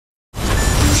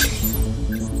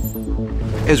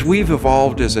As we've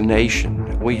evolved as a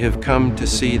nation, we have come to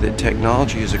see that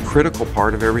technology is a critical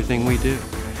part of everything we do.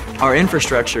 Our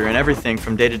infrastructure and everything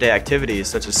from day-to-day activities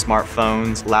such as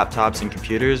smartphones, laptops, and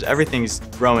computers, everything's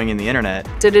growing in the internet.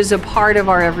 It is a part of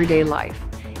our everyday life.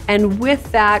 And with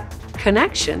that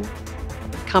connection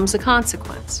comes a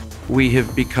consequence. We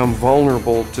have become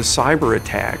vulnerable to cyber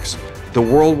attacks. The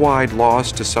worldwide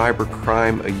loss to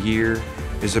cybercrime a year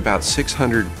is about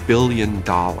 $600 billion.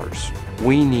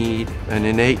 We need an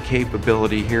innate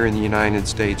capability here in the United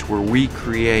States where we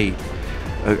create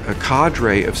a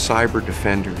cadre of cyber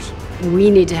defenders. We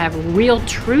need to have real,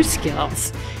 true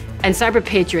skills, and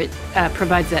CyberPatriot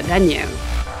provides that venue.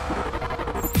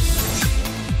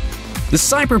 The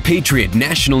CyberPatriot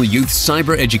National Youth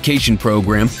Cyber Education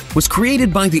Program was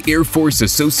created by the Air Force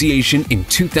Association in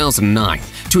 2009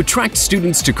 to attract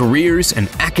students to careers and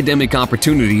academic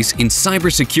opportunities in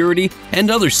cybersecurity and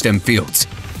other STEM fields.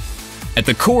 At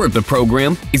the core of the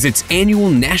program is its annual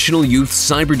National Youth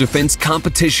Cyber Defense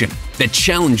Competition that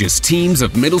challenges teams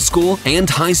of middle school and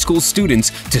high school students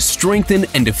to strengthen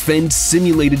and defend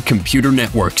simulated computer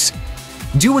networks.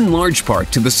 Due in large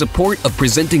part to the support of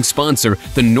presenting sponsor,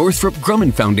 the Northrop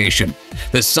Grumman Foundation,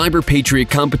 the CyberPatriot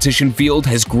competition field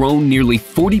has grown nearly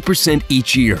 40%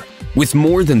 each year, with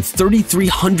more than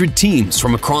 3,300 teams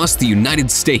from across the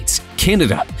United States,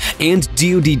 Canada, and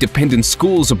DoD-dependent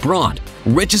schools abroad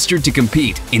registered to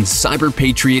compete in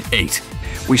CyberPatriot VIII.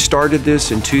 We started this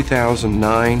in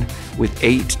 2009 with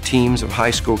 8 teams of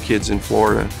high school kids in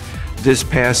Florida. This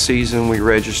past season, we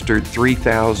registered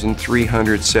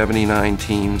 3,379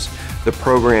 teams. The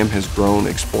program has grown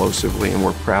explosively, and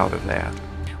we're proud of that.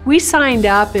 We signed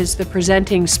up as the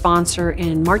presenting sponsor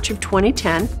in March of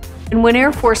 2010, and when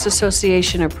Air Force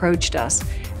Association approached us,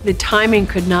 the timing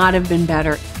could not have been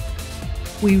better.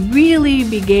 We really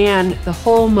began the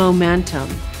whole momentum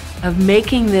of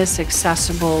making this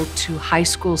accessible to high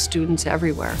school students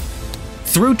everywhere.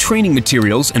 Through training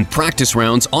materials and practice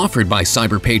rounds offered by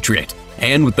CyberPatriot,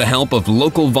 and with the help of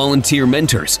local volunteer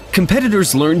mentors,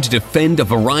 competitors learn to defend a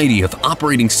variety of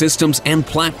operating systems and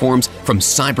platforms from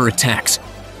cyber attacks.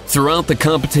 Throughout the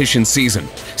competition season,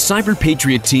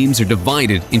 CyberPatriot teams are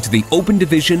divided into the Open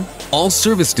Division,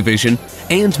 All-Service Division,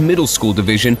 and Middle School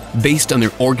Division based on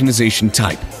their organization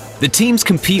type. The teams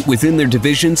compete within their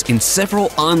divisions in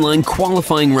several online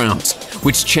qualifying rounds,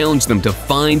 which challenge them to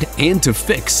find and to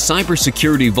fix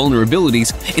cybersecurity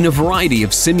vulnerabilities in a variety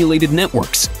of simulated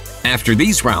networks. After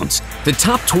these rounds, the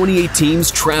top 28 teams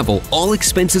travel, all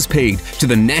expenses paid, to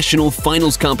the National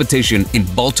Finals competition in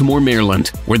Baltimore, Maryland,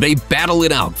 where they battle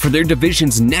it out for their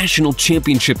division's national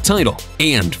championship title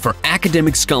and for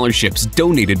academic scholarships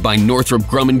donated by Northrop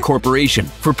Grumman Corporation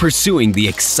for pursuing the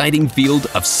exciting field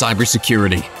of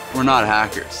cybersecurity. We're not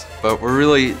hackers, but we're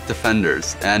really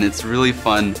defenders, and it's really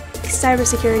fun.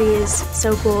 Cybersecurity is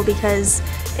so cool because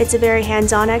it's a very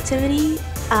hands-on activity,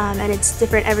 and it's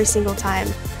different every single time.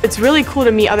 It's really cool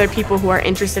to meet other people who are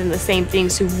interested in the same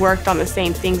things, who worked on the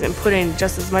same things and put in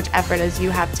just as much effort as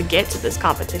you have to get to this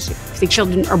competition. The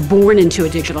children are born into a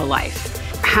digital life.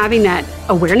 Having that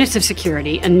awareness of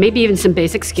security and maybe even some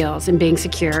basic skills in being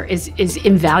secure is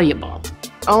invaluable.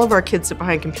 All of our kids sit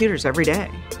behind computers every day.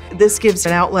 This gives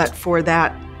an outlet for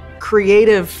that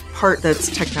creative part that's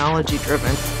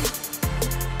technology-driven.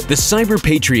 The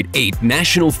CyberPatriot VIII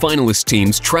national finalist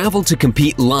teams travel to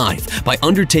compete live by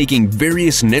undertaking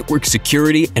various network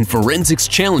security and forensics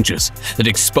challenges that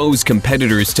expose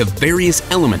competitors to various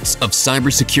elements of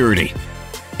cybersecurity.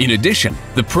 In addition,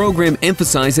 the program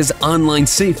emphasizes online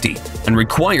safety and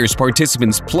requires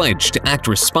participants pledge to act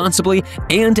responsibly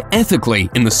and ethically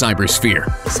in the cybersphere.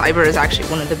 Cyber is actually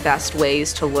one of the best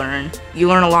ways to learn. You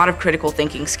learn a lot of critical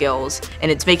thinking skills, and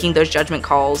it's making those judgment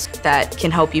calls that can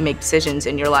help you make decisions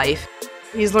in your life.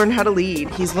 He's learned how to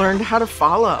lead. He's learned how to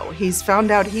follow. He's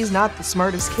found out he's not the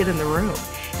smartest kid in the room.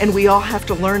 And we all have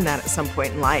to learn that at some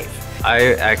point in life.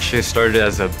 I actually started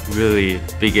as a really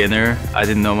beginner. I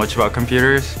didn't know much about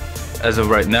computers. As of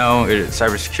right now,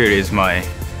 cybersecurity is my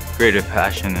greatest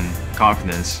passion and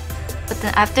confidence. But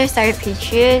then after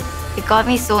CyberPatriot, it got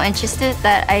me so interested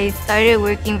that I started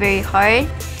working very hard.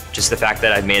 Just the fact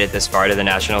that I've made it this far to the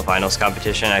national finals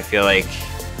competition, I feel like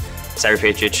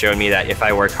CyberPatriot showed me that if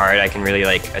I work hard, I can really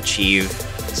achieve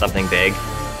something big.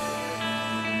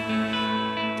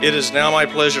 It is now my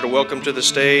pleasure to welcome to the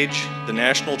stage the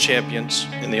national champions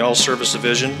in the All-Service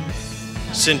Division,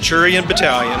 Centurion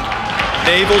Battalion,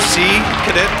 Naval Sea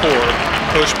Cadet Corps,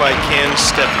 coached by Ken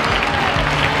Steffen.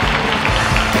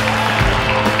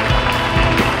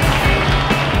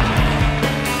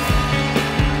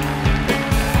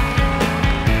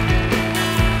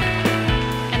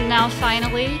 And now now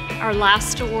finally our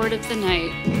last award of the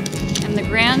night. And the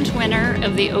grand winner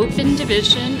of the Open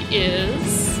Division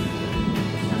is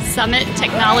Summit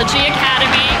Technology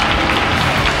Academy.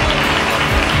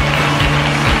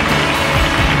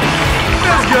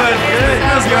 Feels good. It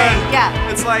feels good.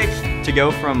 Yeah. It's like to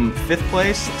go from 5th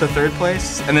place to 3rd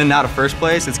place and then now to 1st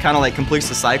place. It's kind of like completes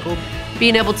the cycle.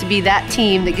 Being able to be that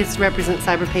team that gets to represent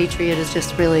CyberPatriot is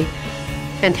just really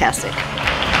fantastic.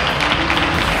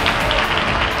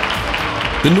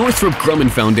 The Northrop Grumman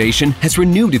Foundation has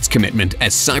renewed its commitment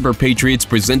as CyberPatriot's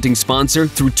presenting sponsor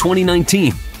through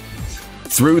 2019.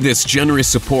 Through this generous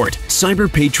support,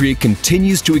 CyberPatriot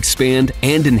continues to expand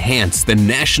and enhance the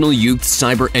National Youth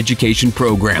Cyber Education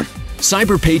Program.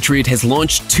 CyberPatriot has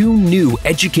launched 2 new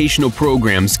educational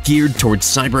programs geared towards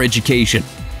cyber education.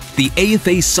 The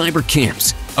AFA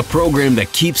CyberCamps, a program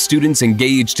that keeps students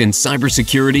engaged in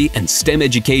cybersecurity and STEM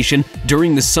education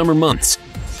during the summer months.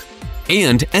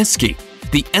 And ESCI,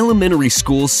 the Elementary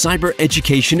School Cyber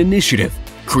Education Initiative,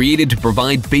 created to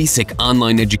provide basic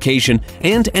online education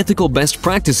and ethical best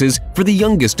practices for the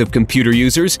youngest of computer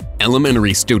users,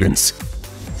 elementary students.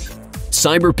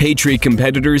 CyberPatriot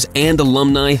competitors and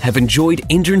alumni have enjoyed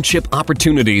internship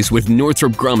opportunities with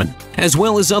Northrop Grumman, as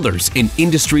well as others in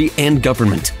industry and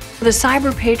government. The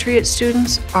CyberPatriot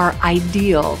students are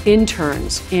ideal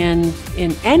interns in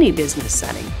any business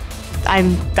setting.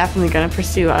 I'm definitely going to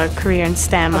pursue a career in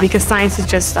STEM because science is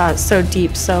just so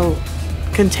deep, so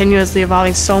continuously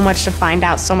evolving, so much to find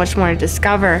out, so much more to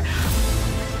discover.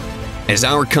 As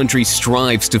our country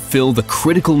strives to fill the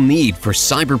critical need for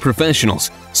cyber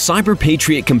professionals,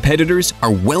 CyberPatriot competitors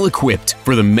are well equipped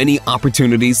for the many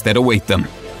opportunities that await them.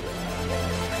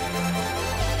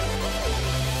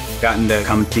 Gotten to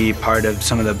come be part of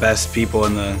some of the best people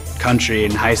in the country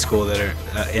in high school that are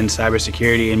in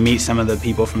cybersecurity and meet some of the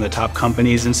people from the top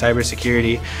companies in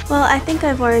cybersecurity. Well, I think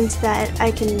I've learned that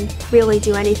I can really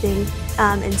do anything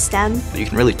in STEM. You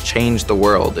can really change the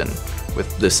world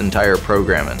with this entire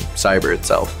program and cyber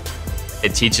itself.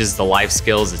 It teaches the life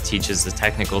skills, it teaches the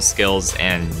technical skills,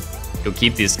 and you'll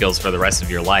keep these skills for the rest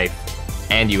of your life,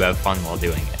 and you have fun while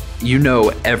doing it. You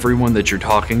know everyone that you're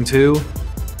talking to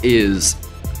is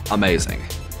amazing.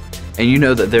 And you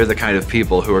know that they're the kind of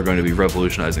people who are going to be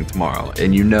revolutionizing tomorrow.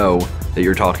 And you know that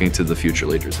you're talking to the future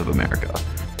leaders of America.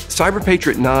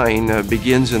 CyberPatriot IX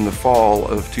begins in the fall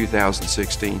of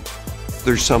 2016.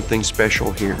 There's something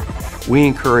special here. We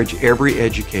encourage every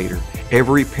educator,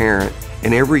 every parent,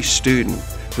 and every student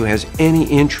who has any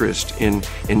interest in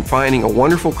finding a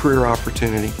wonderful career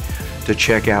opportunity to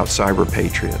check out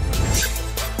CyberPatriot.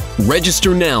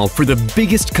 Register now for the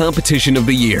biggest competition of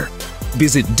the year.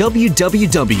 Visit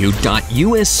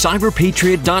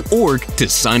www.uscyberpatriot.org to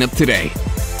sign up today.